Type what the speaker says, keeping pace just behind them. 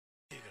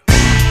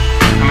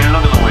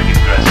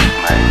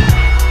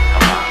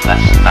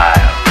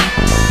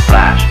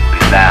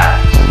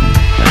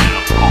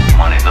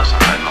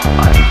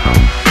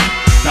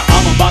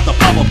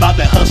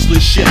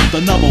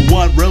the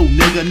 #1 rule,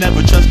 nigga,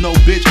 never trust no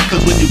bitch.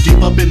 Cause when you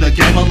deep up in the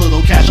game, a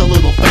little cash, a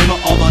little fame,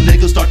 all the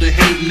niggas start to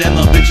hating and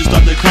the bitches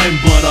start to claim.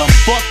 But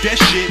fuck that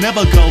shit,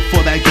 never go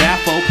for that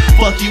gaffo.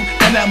 Fuck you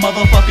and that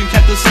motherfucking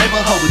captain save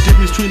a hoe. The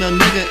difference between a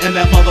nigga and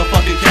that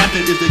motherfucking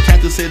captain is the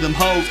captain save them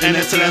hoes, and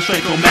that's that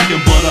straight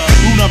co-mackin'. But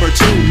rule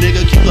 #2,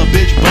 nigga, keep the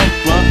bitch broke,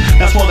 bruh.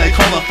 That's why they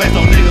call a face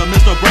no nigga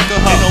Mr. Breaker.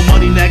 Ain't no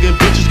money nagging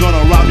bitches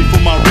gonna rob me for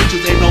my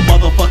riches. Ain't no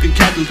motherfucking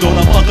captains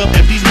gonna fuck up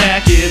if he's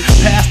mackin'.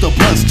 Pass the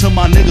blunts to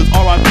my niggas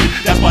R.I.P.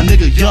 That's my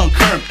nigga Young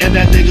Kerm and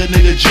that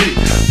nigga G.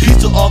 Peace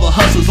to all the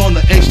hustlers on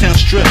the H-Town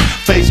strip.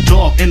 Face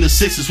dog in the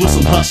 6s with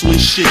some hustling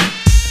shit.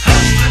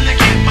 Hustling to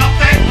get my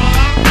paper,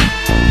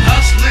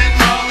 hustling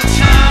all the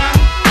time.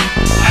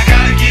 I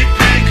gotta get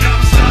paid,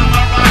 cover some of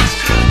my rocks,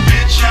 cause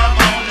bitch I'm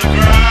on the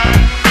grind.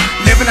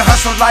 Living a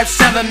hustle life,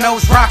 selling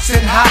those rocks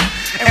and hot,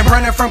 and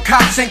running from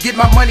cops and get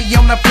my money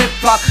on the flip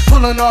flop.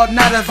 Pulling all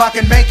night if I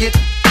can make it.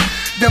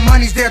 The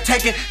money's there,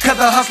 take it, cause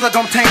the hustler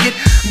gon' take it.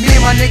 Me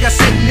and my nigga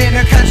sitting in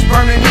the cuts,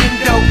 burning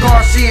Indo,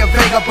 Garcia,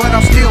 Vega, but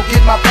I'm still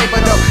getting my paper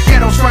though.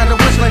 Ghetto stranded,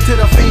 whistling to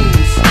the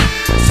fiends.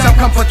 Some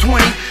come for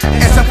 20,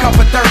 and some come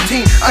for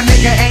 13. A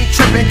nigga ain't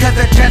tripping, cause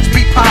the jets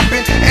be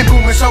popping and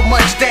booming so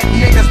much that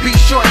niggas be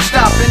short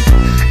stopping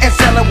and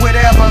selling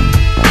whatever.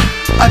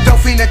 A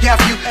dope fiend to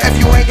gaff you if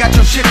you ain't got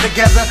your shit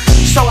together.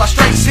 So I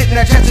straight sit in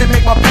the jets and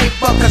make my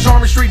paper, cause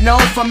Orange Street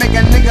known for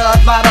making nigga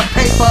a lot of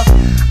paper.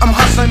 I'm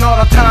hustling all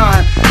the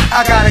time,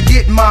 I gotta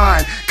get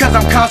mine, cause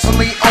I'm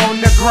constantly on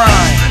the grind.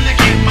 Hustling to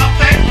get my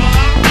paper,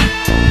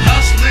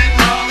 hustling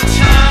all the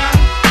time.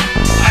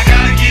 I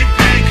gotta get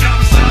paid,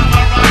 cover some of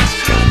my rocks,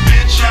 cause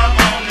bitch I'm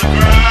on the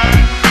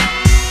grind.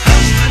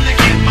 Hustling to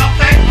get my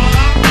paper,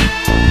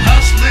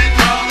 hustling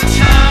all the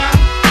time.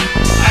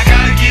 I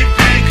gotta get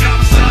paid,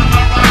 cover some of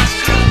my rocks,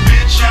 cause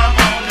bitch I'm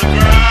on the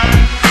grind.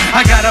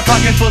 I got a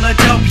pocket full of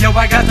dope, yo,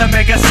 I got to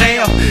make a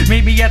sale.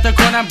 Meet me at the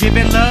corner, I'm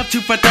giving love.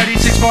 2 for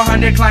 36,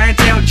 400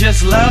 clientele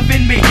just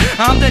loving me.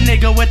 I'm the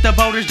nigga with the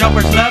voters,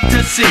 jokers love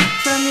to see.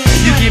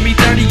 You give me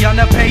 30 on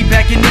the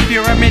payback, and if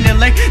you're a minute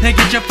late, then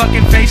get your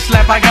fucking face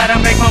slapped. I gotta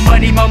make more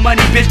money,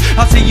 bitch.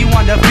 I'll see you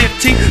on the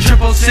 15,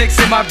 666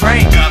 in my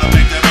brain. Gotta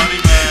make that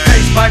money, man.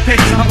 Pace by pace,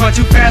 I'm going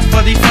too fast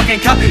for these fucking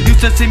cops. Used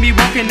to see me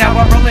walking, now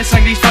I'm rolling,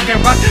 sling these fucking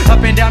rocks.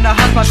 Up and down the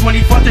house, my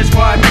 24th is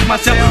where I make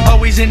myself.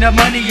 Always in the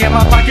money, in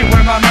my pocket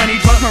where my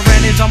money dwells. My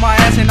rent is on my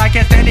ass and I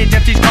can't stand it.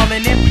 Deputies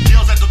calling in, we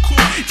deals at the court.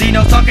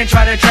 Dino talking,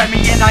 try to trap me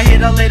in, I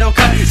hit a little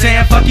cut,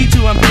 saying fuck you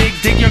to him, big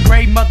dick, you're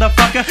great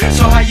motherfucker.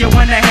 So how you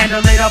wanna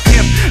handle it? Up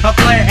him, a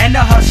player and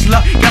a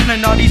hustler,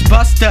 governing all these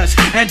busters.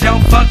 And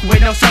don't fuck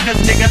with no suckers,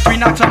 nigga. 3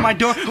 knocks on my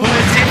door, who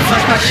is it?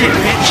 Flush my shit,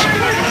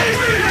 bitch.